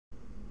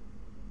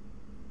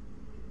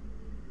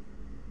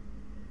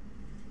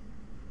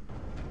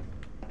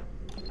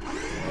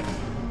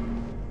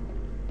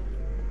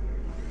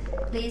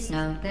Please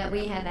note that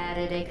we have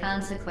added a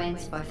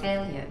consequence for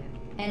failure.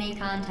 Any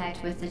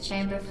contact with the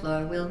chamber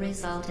floor will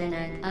result in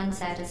an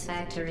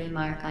unsatisfactory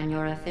mark on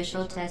your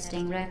official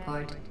testing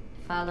record,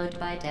 followed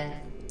by death.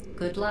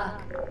 Good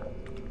luck.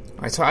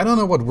 Alright, so I don't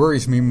know what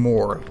worries me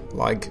more,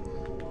 like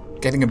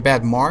getting a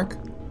bad mark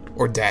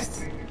or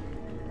death.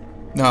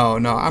 No,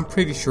 I'm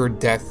pretty sure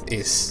death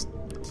is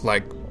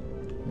like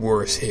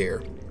worse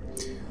here.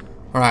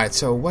 Alright,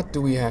 so what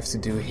do we have to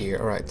do here?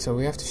 Alright, so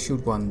we have to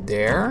shoot one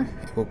there.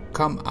 It will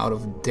come out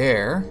of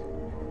there.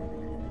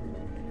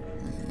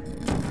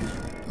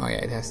 Oh yeah,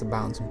 it has to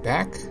bounce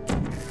back.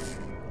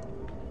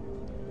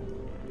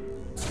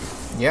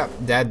 Yep,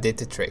 that did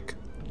the trick.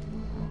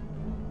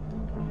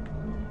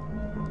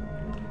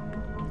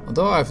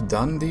 Although I've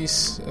done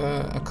these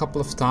a couple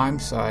of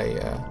times,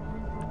 I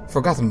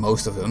forgotten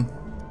most of them.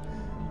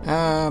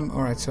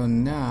 Alright, so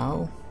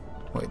now...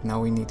 Wait,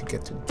 now we need to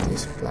get to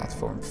this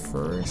platform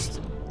first.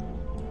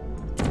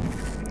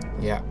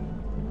 Yeah.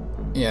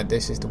 Yeah,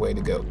 this is the way to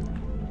go.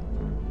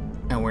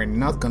 And we're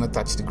not gonna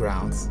touch the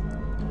ground.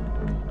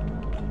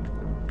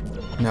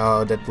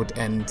 No, that would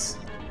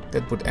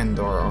end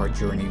our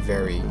journey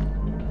very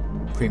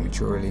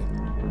prematurely.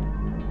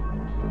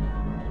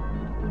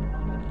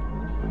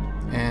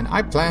 And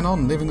I plan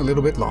on living a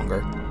little bit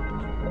longer.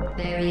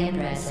 Very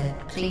impressive.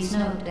 Please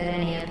note that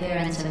any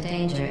appearance of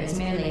danger is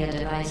merely a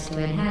device to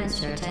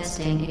enhance your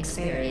testing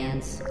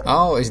experience.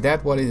 Oh, is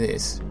that what it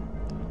is?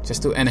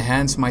 Just to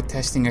enhance my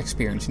testing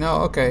experience.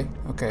 No, okay.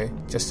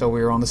 Just so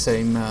we're on the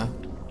same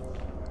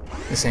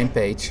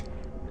page.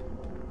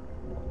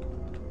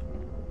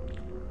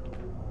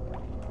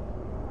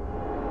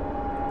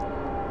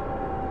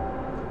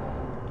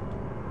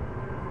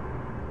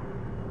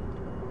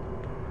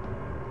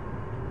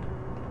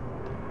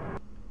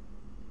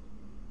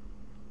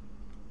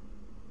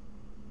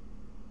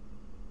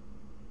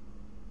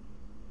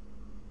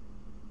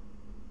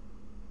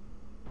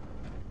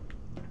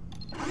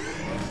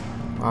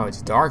 Wow,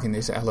 it's dark in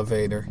this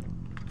elevator.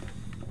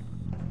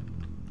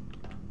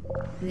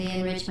 The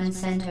Enrichment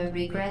Center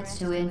regrets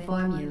to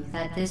inform you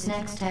that this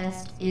next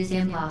test is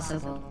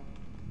impossible.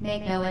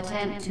 Make no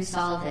attempt to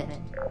solve it.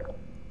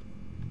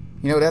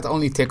 You know, that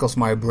only tickles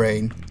my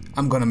brain.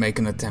 I'm gonna make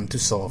an attempt to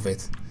solve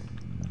it.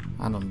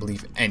 I don't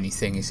believe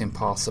anything is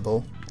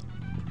impossible.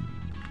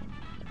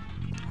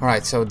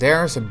 Alright, so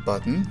there's a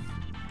button.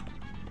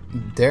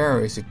 There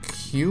is a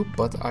cube,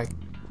 but I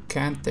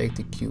can't take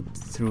the cube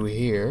through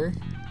here.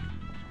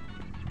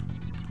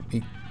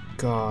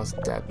 Because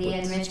that The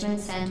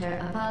Enrichment Center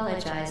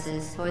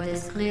apologizes for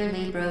this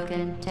clearly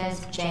broken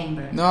test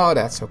chamber. No,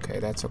 that's okay,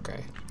 that's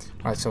okay.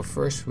 Alright, so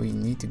first we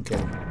need to get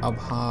up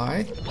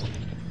high.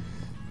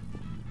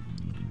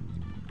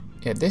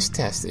 Yeah, this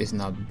test is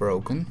not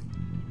broken.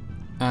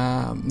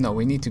 No,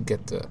 we need to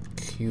get the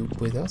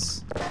cube with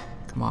us.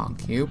 Come on,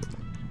 cube.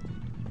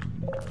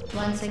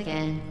 Once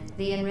again,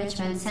 the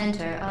Enrichment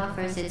Center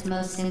offers its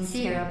most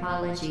sincere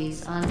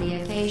apologies on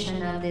the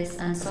occasion of this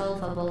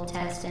unsolvable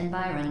test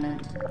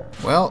environment.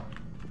 Well,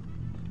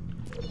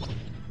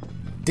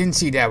 didn't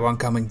see that one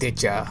coming,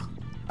 did ya?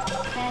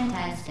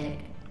 Fantastic.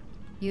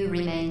 You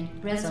remain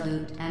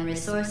resolute and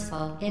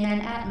resourceful in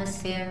an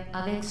atmosphere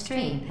of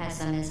extreme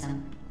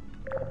pessimism.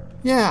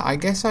 Yeah, I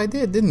guess I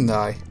did, didn't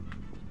I?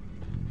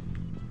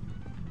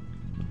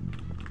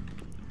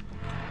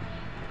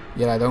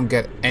 Yet I don't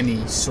get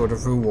any sort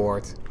of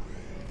reward.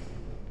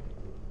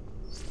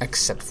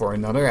 Except for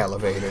another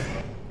elevator.